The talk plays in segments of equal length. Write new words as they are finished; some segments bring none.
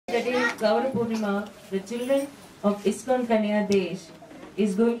Gaura Purnima, the children of ISKCON Kanahadesh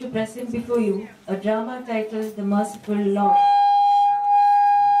is going to present before you a drama titled The Merciful Lord.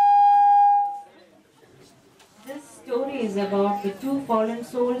 This story is about the two fallen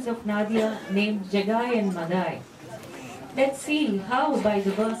souls of Nadia named Jagai and Madai. Let's see how by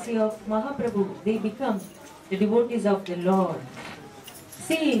the mercy of Mahaprabhu they become the devotees of the Lord.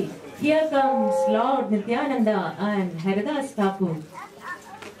 See, here comes Lord Nityananda and Haridas Thakur.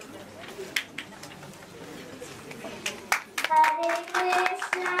 Hare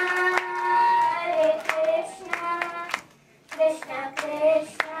Krishna, Hare Krishna, Krishna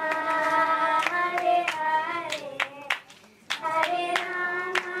Krishna, Hare Hare, Hare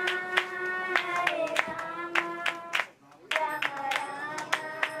Rama, Hare Rama, Rama Rama,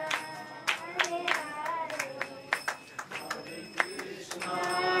 Hare Hare.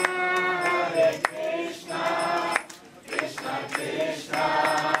 Hare Krishna, Krishna Krishna,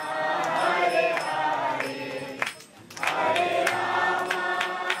 Hare Hare, Hare Rama,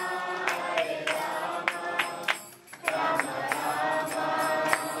 Hare Rama, Rama Rama,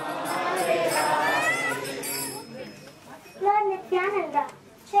 Hare Hare. Lord Nityananda,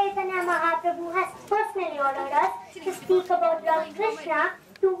 Chaitanya Mahaprabhu has personally ordered us to speak about Lord Krishna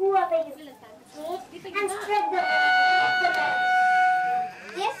to whoever you meet and spread the message.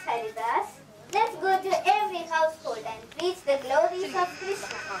 Yes, Haridas. Let's go to every household and preach the glories of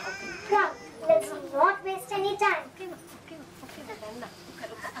Krishna. Come, let's not waste any time.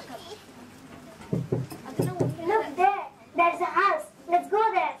 Look there, there's a house. Let's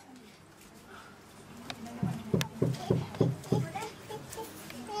go there.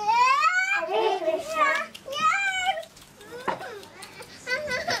 Hare Krishna.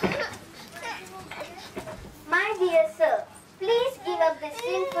 My dear sir, please give up this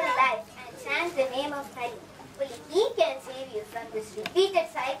sinful life and chant the name of Hari. Only He can save you from this repeated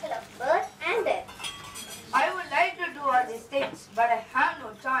cycle of birth and death. I would like to do all these things, but I have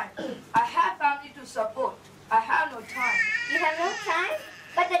no time. I have family to support. I have no time. You have no time,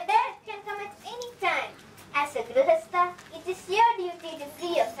 but the death can come at any time. As a grihastha, it is your duty to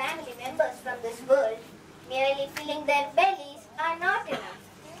free your family members from this world. Merely filling their bellies are not enough.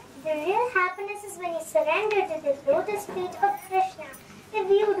 The real happiness is when you surrender to the lotus feet of Krishna. If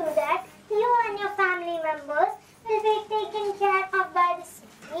you do that, you and your family members will be taken care of by the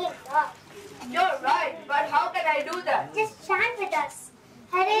Supreme Lord. You're right, but how can I do that? Just chant with us.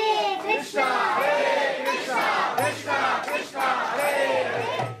 Hare Krishna, Hare Krishna, Krishna Krishna, Hare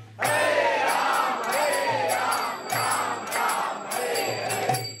Hare, Hare Ram, Ram Ram, Hare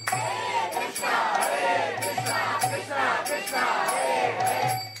Hare. Hare Krishna, Krishna Krishna, Hare Hare,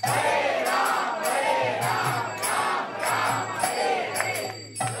 Hare Ram, Ram Hare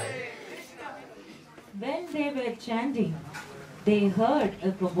Hare. When they were chanting, they heard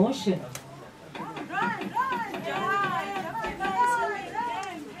a commotion.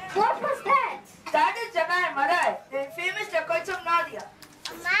 what was that? That is Jagai and Madai, the famous dacoits of Nadia.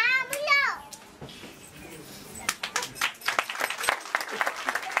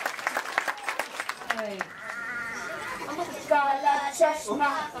 Kala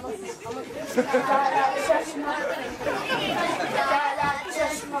Chashma, Kala Chashma, Kala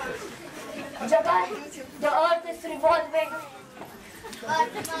Chashma. Jagai, the earth is revolving.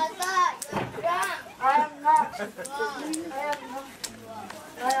 But Mata, you're wrong. I am not.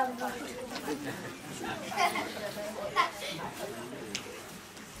 I am not.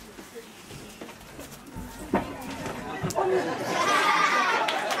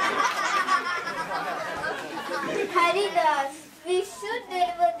 Haridas, we should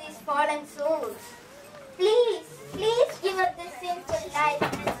deliver these fallen souls. Please give up this sinful life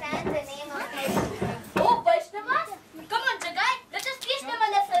and chant the name of Krishna. Oh, Vaishnavas! Come on, Jagai, let us teach them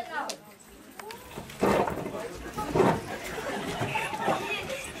a lesson now.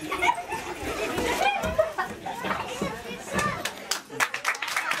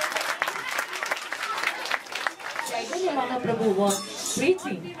 Chaitanya Mahaprabhu was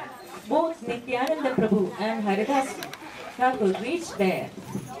preaching. Both Nityananda Prabhu and Haridas Thakur reached there.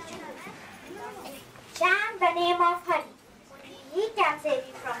 Chant the name of Hari. He can save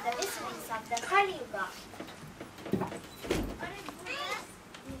you from the miseries of the Kali Yuga.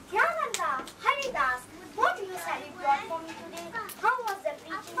 Nityananda, Haridas, what news have you brought for me today? How was the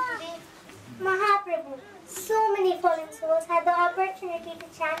preaching today? Mahaprabhu, so many fallen souls had the opportunity to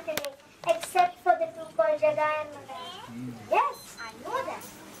chant today, except for the two called Jagai and Madai. Yes, I know them.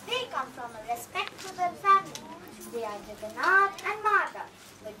 They come from a respectable family. They are Jagannath and Madhav.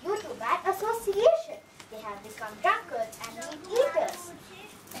 But due to bad association, they have become drunkards and meat eaters.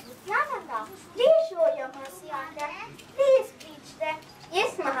 Nityananda, please show your mercy on them. Please preach them.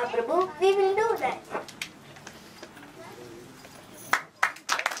 Yes, Mahaprabhu.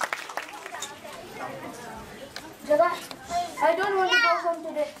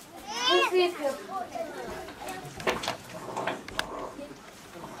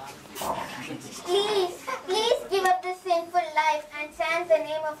 Please give up this sinful life and chant the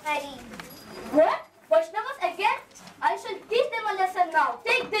name of Hari. What? Vaishnavas again? I shall teach them a lesson now.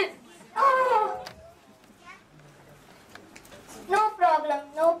 Take this. Oh. No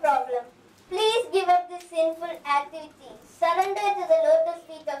problem. Please give up this sinful activity. Surrender to the lotus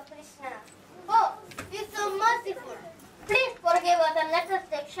feet of Krishna. Oh, you're so merciful. Please forgive us and let us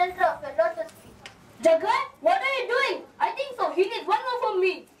take shelter of your lotus feet. Jagai, what are you doing? I think so. He needs one more from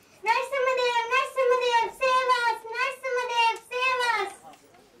me. Narasimhadev, save us!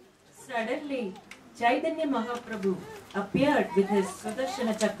 Suddenly, Chaitanya Mahaprabhu appeared with his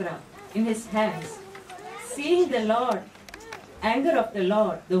Sudarshana Chakra in his hands. Seeing the Lord, anger of the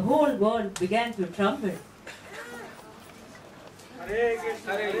Lord, the whole world began to tremble. Hare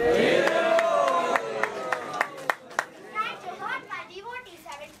Krishna. Thank you, Lord. My devotees,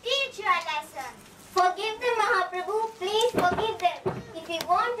 I will teach you a lesson. Forgive them, Mahaprabhu. Please forgive them. If you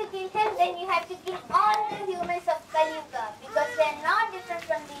want to kill him, then you have to kill all the humans of Kali Yuga, because they are not different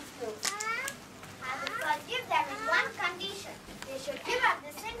from these two. I will forgive them in one condition. They should give up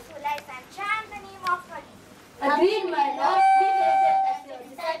the sinful life and chant the name of Hari. Agreed, my Lord. Please accept as your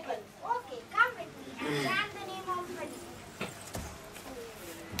disciple. Okay, come with me and chant the name of Hari.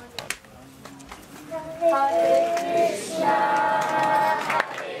 Hare Krishna, Hare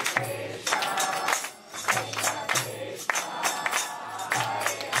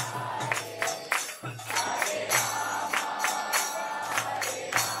Krishna,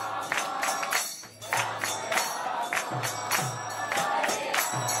 Krishna Krishna, Hare Hare, Hare Rama, Hare Rama, Rama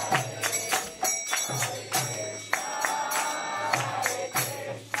Rama,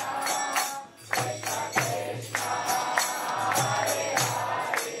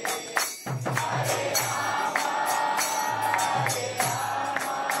 Hare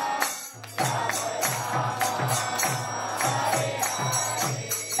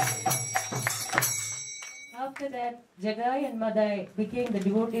After that, Jagai and Madai became the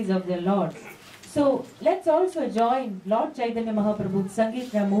devotees of the Lord. So let's also join Lord Chaitanya Mahaprabhu's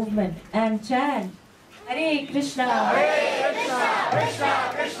Sangeeta movement and chant Hare Krishna. Hare Krishna,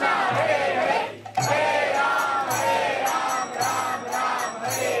 Krishna Krishna, Hare Hare. Hare Ram, Ram Ram,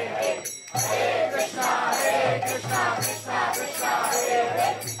 Hare Hare. Hare Krishna, Krishna Krishna, Hare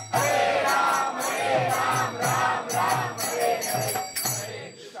Hare. Hare Ram, Ram Hare Hare.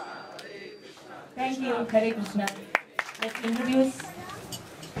 Thank you, Hare Krishna. Let's introduce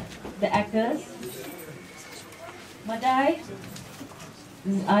the actors. Madai,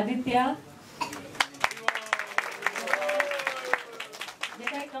 this is Aditya.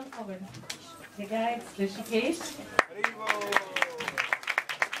 Jagai, come forward. Jagai, it's Rishikesh.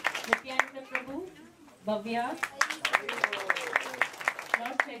 Nityananda Prabhu, Bhavya,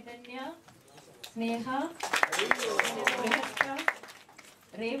 Lord Chaitanya, Sneha, Grihastha,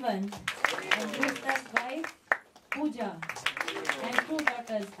 Revan, and Grihastha's wife, Pooja, and two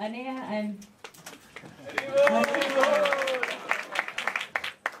daughters, Aneya and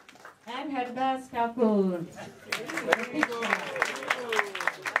Hardas Thakur.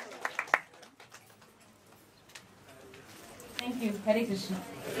 Thank you. Hare Krishna.